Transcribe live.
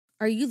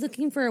Are you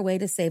looking for a way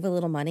to save a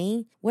little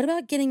money? What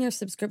about getting your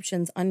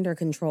subscriptions under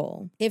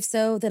control? If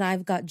so, then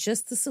I've got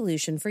just the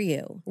solution for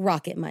you,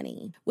 Rocket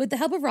Money. With the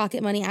help of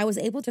Rocket Money, I was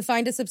able to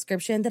find a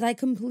subscription that I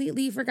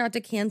completely forgot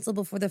to cancel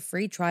before the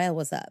free trial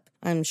was up.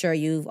 I'm sure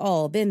you've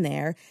all been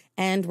there,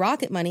 and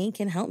Rocket Money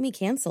can help me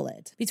cancel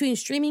it. Between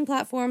streaming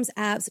platforms,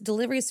 apps,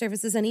 delivery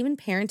services, and even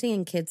parenting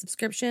and kid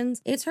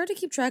subscriptions, it's hard to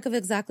keep track of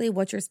exactly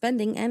what you're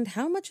spending and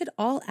how much it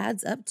all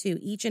adds up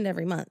to each and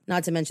every month.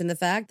 Not to mention the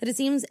fact that it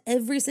seems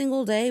every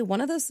single day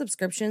one of those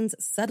subscriptions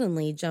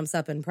suddenly jumps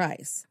up in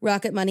price.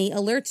 Rocket Money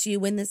alerts you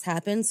when this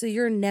happens so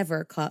you're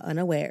never caught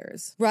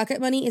unawares.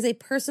 Rocket Money is a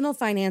personal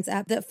finance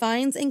app that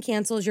finds and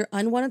cancels your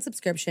unwanted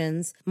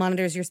subscriptions,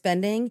 monitors your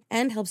spending,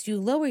 and helps you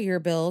lower your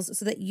bills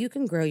so that you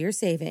can grow your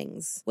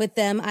savings. With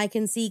them, I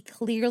can see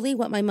clearly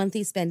what my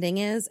monthly spending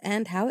is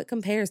and how it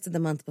compares to the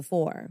month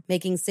before,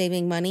 making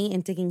saving money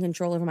and taking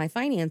control over my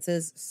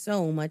finances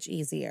so much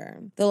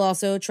easier. They'll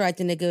also try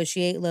to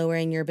negotiate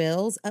lowering your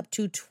bills up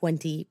to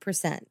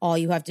 20%. All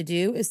you have to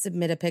do is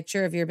submit a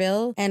picture of your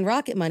bill, and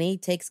Rocket Money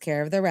takes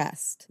care of the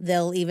rest.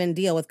 They'll even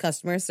deal with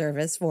customer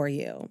service for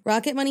you.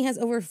 Rocket Money has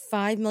over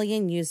 5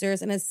 million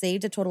users and has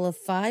saved a total of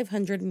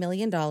 $500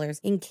 million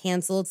in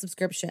canceled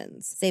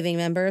subscriptions, saving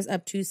members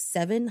up to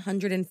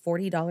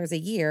 $740 a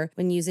year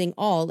when using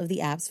all of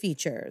the app's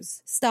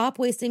features. Stop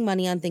wasting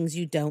money on things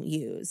you don't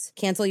use.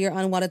 Cancel your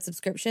unwanted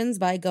subscriptions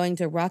by going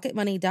to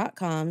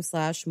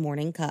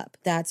rocketmoney.com/morningcup.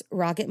 That's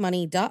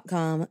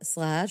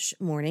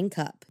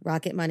rocketmoney.com/morningcup.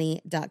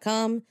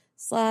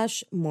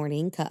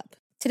 rocketmoney.com/morningcup.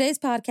 Today's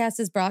podcast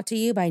is brought to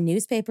you by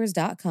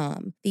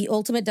newspapers.com, the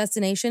ultimate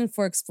destination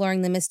for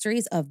exploring the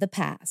mysteries of the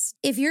past.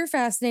 If you're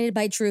fascinated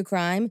by true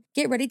crime,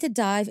 get ready to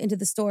dive into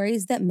the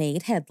stories that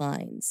made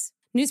headlines.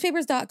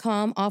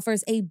 Newspapers.com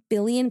offers 1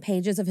 billion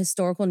pages of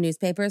historical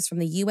newspapers from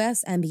the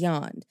U.S. and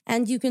beyond,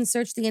 and you can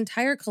search the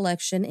entire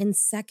collection in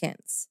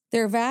seconds.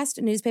 Their vast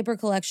newspaper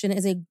collection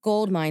is a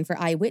goldmine for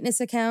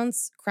eyewitness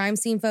accounts, crime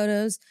scene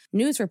photos,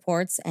 news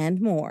reports, and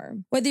more.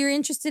 Whether you're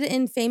interested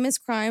in famous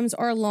crimes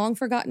or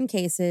long-forgotten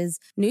cases,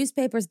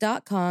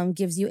 Newspapers.com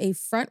gives you a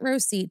front row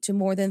seat to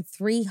more than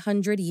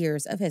 300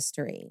 years of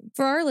history.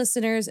 For our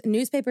listeners,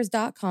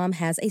 Newspapers.com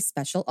has a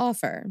special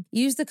offer.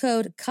 Use the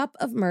code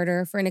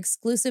CUPOFMURDER for an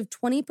exclusive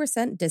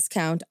 20%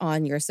 discount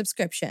on your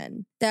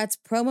subscription. That's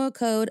promo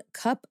code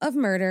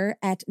CUPOFMURDER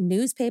at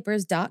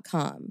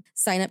Newspapers.com.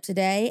 Sign up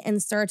today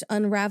and start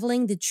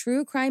unraveling the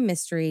true crime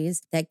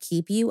mysteries that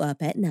keep you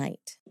up at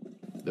night.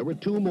 There were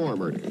 2 more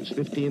murders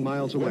 15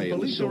 miles away.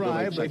 When police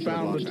arrived, they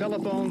found the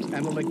telephones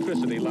and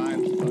electricity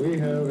lines. We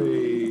have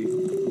a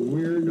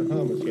weird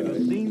homicide. In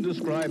a scene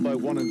described by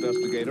one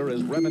investigator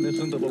as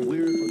reminiscent of a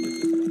weird...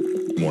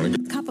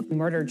 Morning. Cup of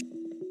murder.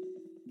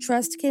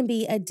 Trust can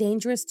be a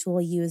dangerous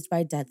tool used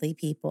by deadly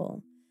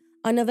people.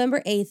 On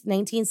November 8th,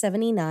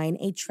 1979,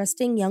 a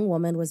trusting young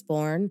woman was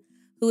born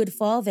who would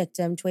fall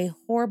victim to a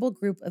horrible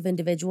group of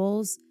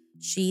individuals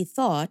she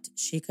thought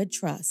she could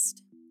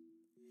trust.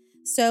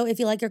 So if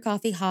you like your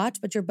coffee hot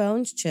but your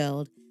bones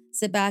chilled,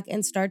 sit back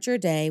and start your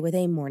day with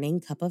a morning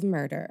cup of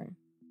murder.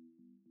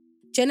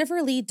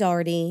 Jennifer Lee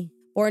Doherty,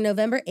 born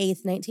November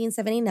 8th,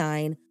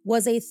 1979,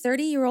 was a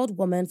 30-year-old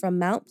woman from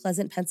Mount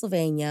Pleasant,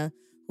 Pennsylvania,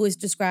 who is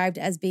described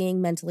as being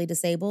mentally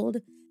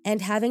disabled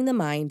and having the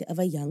mind of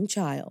a young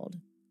child.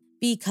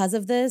 Because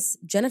of this,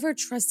 Jennifer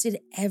trusted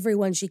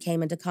everyone she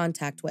came into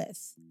contact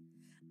with.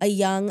 A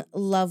young,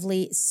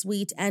 lovely,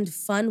 sweet, and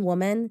fun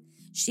woman,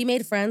 she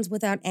made friends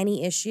without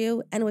any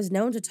issue and was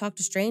known to talk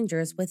to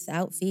strangers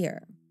without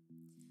fear.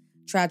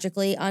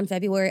 Tragically, on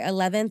February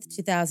 11th,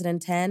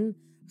 2010,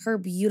 her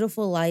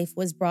beautiful life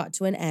was brought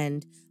to an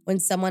end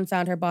when someone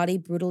found her body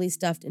brutally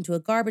stuffed into a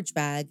garbage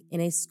bag in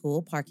a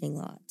school parking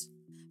lot.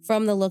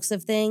 From the looks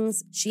of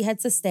things, she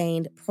had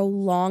sustained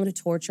prolonged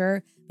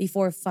torture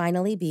before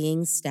finally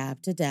being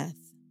stabbed to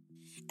death.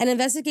 An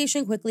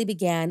investigation quickly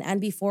began, and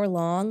before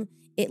long,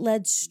 it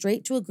led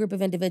straight to a group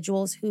of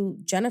individuals who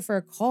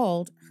Jennifer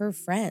called her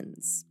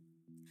friends.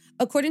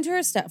 According to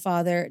her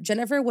stepfather,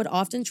 Jennifer would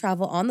often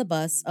travel on the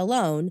bus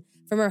alone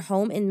from her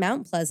home in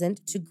Mount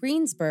Pleasant to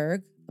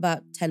Greensburg,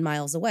 about 10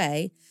 miles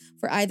away,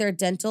 for either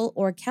dental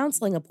or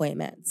counseling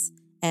appointments.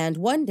 And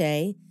one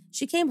day,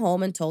 she came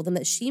home and told them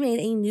that she made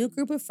a new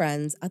group of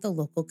friends at the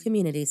local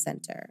community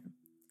center.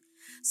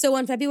 So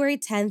on February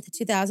 10th,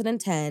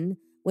 2010,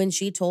 when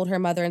she told her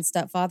mother and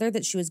stepfather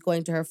that she was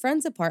going to her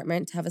friend's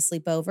apartment to have a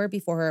sleepover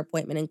before her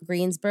appointment in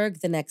Greensburg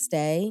the next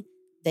day,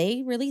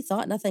 they really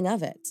thought nothing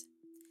of it.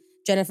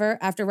 Jennifer,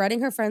 after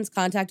writing her friend's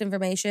contact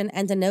information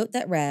and a note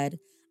that read,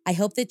 "I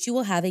hope that you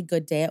will have a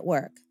good day at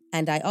work,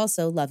 and I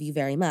also love you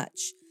very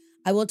much.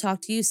 I will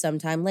talk to you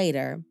sometime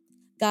later,"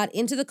 got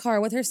into the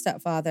car with her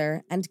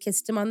stepfather and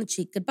kissed him on the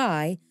cheek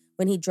goodbye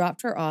when he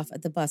dropped her off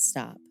at the bus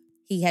stop.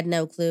 He had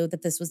no clue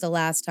that this was the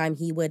last time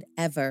he would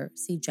ever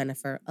see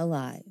Jennifer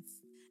alive.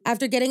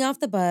 After getting off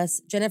the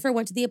bus, Jennifer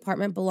went to the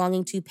apartment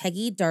belonging to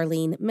Peggy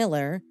Darlene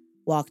Miller,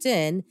 walked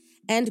in,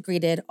 and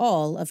greeted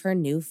all of her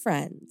new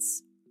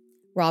friends.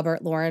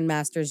 Robert Lauren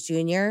Masters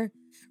Jr.,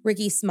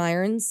 Ricky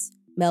Smyrns,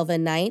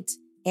 Melvin Knight,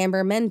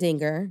 Amber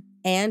Mendinger,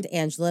 and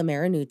Angela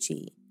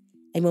Marinucci,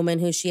 a woman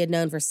who she had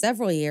known for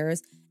several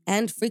years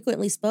and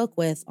frequently spoke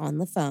with on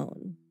the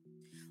phone.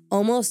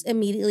 Almost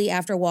immediately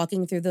after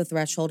walking through the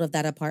threshold of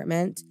that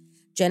apartment,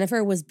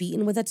 Jennifer was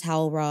beaten with a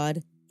towel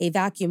rod, a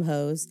vacuum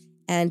hose,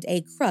 and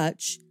a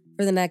crutch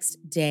for the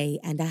next day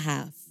and a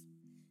half.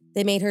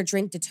 They made her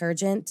drink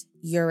detergent,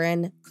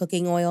 urine,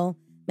 cooking oil,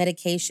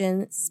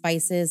 medication,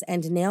 spices,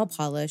 and nail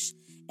polish,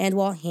 and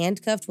while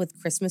handcuffed with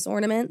Christmas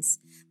ornaments,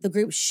 the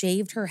group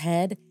shaved her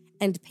head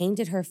and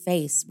painted her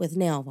face with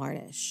nail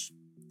varnish.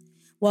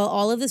 While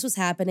all of this was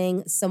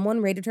happening,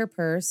 someone raided her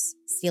purse,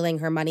 stealing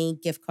her money,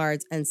 gift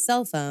cards, and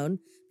cell phone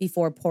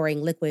before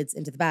pouring liquids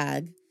into the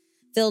bag,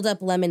 filled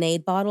up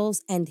lemonade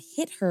bottles and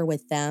hit her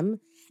with them,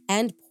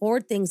 and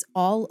poured things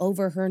all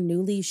over her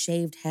newly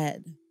shaved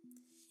head.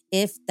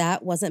 If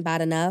that wasn't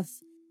bad enough,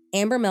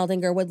 Amber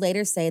Meldinger would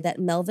later say that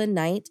Melvin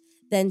Knight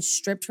then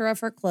stripped her of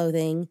her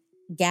clothing,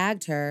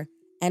 gagged her,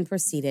 and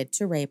proceeded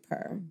to rape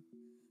her.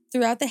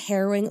 Throughout the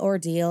harrowing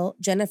ordeal,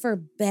 Jennifer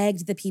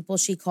begged the people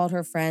she called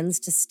her friends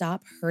to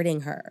stop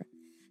hurting her,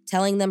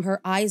 telling them her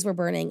eyes were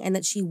burning and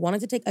that she wanted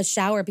to take a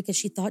shower because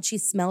she thought she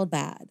smelled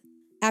bad.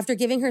 After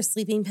giving her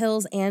sleeping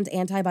pills and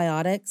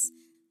antibiotics,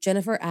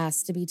 Jennifer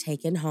asked to be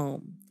taken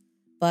home.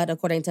 But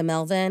according to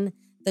Melvin,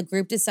 the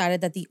group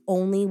decided that the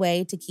only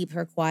way to keep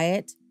her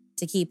quiet,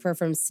 to keep her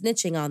from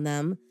snitching on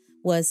them,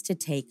 was to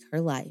take her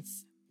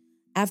life.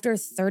 After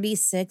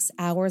 36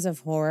 hours of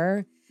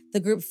horror, the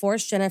group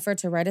forced Jennifer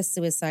to write a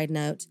suicide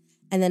note,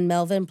 and then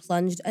Melvin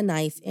plunged a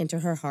knife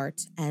into her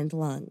heart and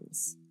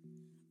lungs.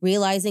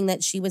 Realizing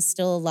that she was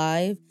still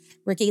alive,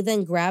 Ricky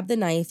then grabbed the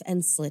knife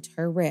and slit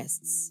her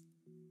wrists.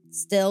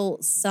 Still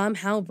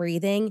somehow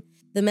breathing,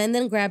 the men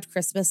then grabbed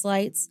Christmas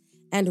lights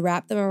and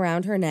wrapped them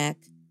around her neck,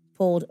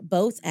 pulled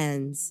both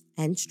ends,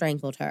 and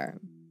strangled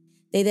her.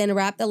 They then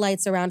wrapped the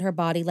lights around her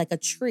body like a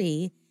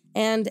tree,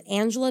 and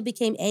Angela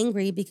became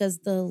angry because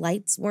the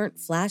lights weren't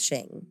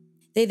flashing.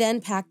 They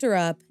then packed her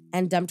up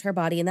and dumped her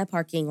body in the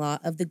parking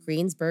lot of the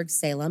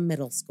Greensburg-Salem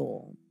Middle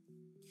School.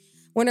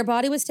 When her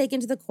body was taken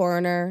to the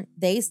coroner,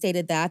 they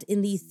stated that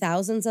in the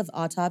thousands of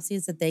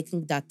autopsies that they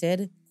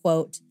conducted,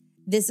 quote,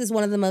 "This is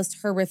one of the most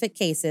horrific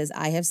cases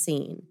I have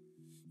seen.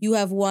 You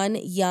have one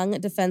young,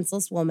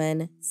 defenseless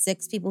woman,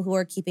 6 people who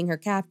are keeping her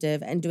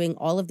captive and doing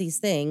all of these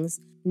things,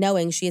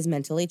 knowing she is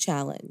mentally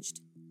challenged.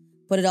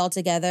 Put it all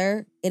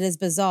together, it is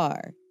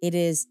bizarre. It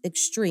is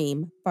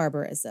extreme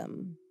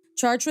barbarism."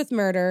 Charged with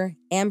murder,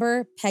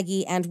 Amber,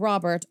 Peggy, and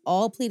Robert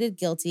all pleaded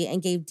guilty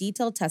and gave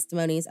detailed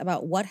testimonies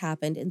about what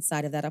happened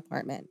inside of that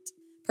apartment.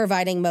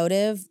 Providing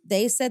motive,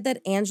 they said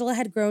that Angela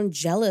had grown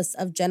jealous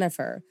of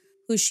Jennifer,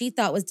 who she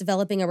thought was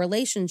developing a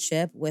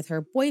relationship with her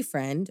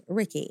boyfriend,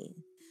 Ricky.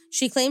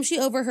 She claimed she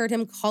overheard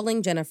him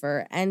calling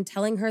Jennifer and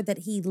telling her that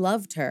he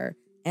loved her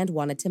and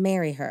wanted to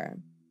marry her.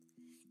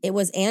 It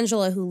was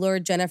Angela who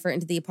lured Jennifer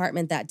into the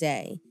apartment that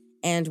day,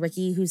 and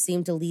Ricky who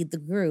seemed to lead the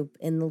group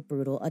in the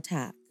brutal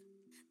attack.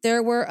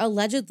 There were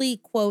allegedly,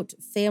 quote,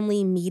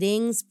 family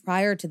meetings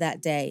prior to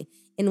that day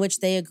in which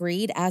they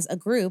agreed as a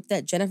group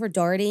that Jennifer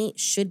Doherty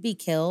should be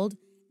killed,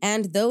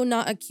 and though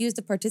not accused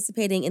of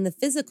participating in the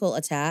physical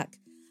attack,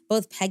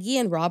 both Peggy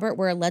and Robert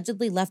were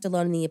allegedly left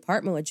alone in the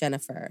apartment with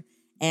Jennifer,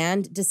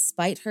 and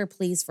despite her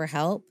pleas for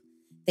help,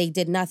 they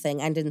did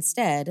nothing and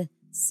instead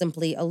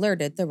simply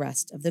alerted the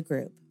rest of the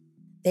group.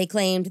 They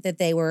claimed that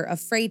they were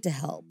afraid to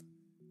help,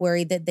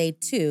 worried that they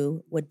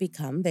too would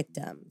become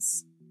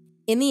victims.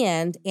 In the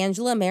end,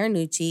 Angela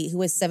Marinucci, who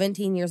was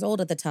 17 years old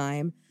at the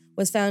time,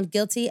 was found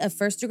guilty of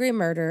first-degree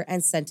murder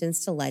and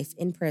sentenced to life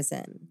in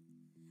prison.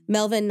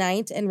 Melvin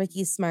Knight and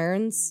Ricky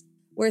Smyrns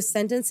were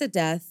sentenced to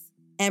death.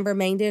 Amber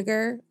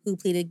Meldinger, who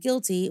pleaded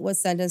guilty,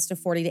 was sentenced to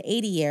 40 to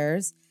 80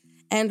 years,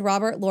 and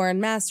Robert Loren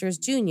Masters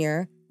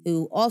Jr.,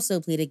 who also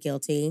pleaded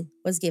guilty,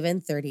 was given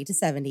 30 to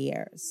 70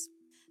 years.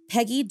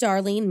 Peggy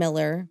Darlene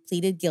Miller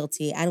pleaded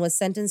guilty and was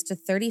sentenced to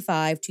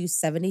 35 to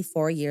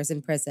 74 years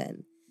in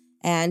prison.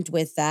 And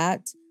with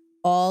that,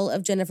 all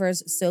of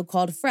Jennifer's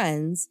so-called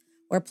friends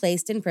were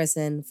placed in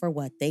prison for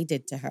what they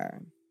did to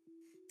her.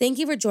 Thank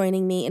you for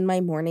joining me in my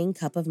morning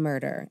cup of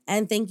murder,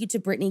 and thank you to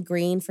Brittany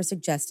Green for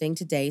suggesting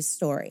today's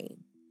story.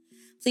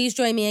 Please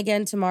join me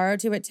again tomorrow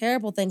to A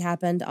Terrible Thing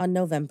Happened on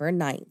November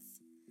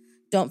 9th.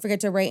 Don't forget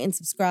to rate and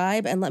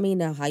subscribe and let me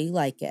know how you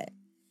like it.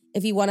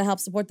 If you want to help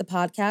support the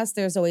podcast,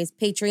 there's always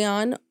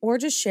Patreon or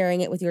just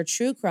sharing it with your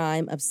true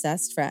crime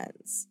obsessed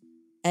friends.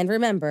 And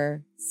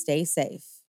remember, stay safe.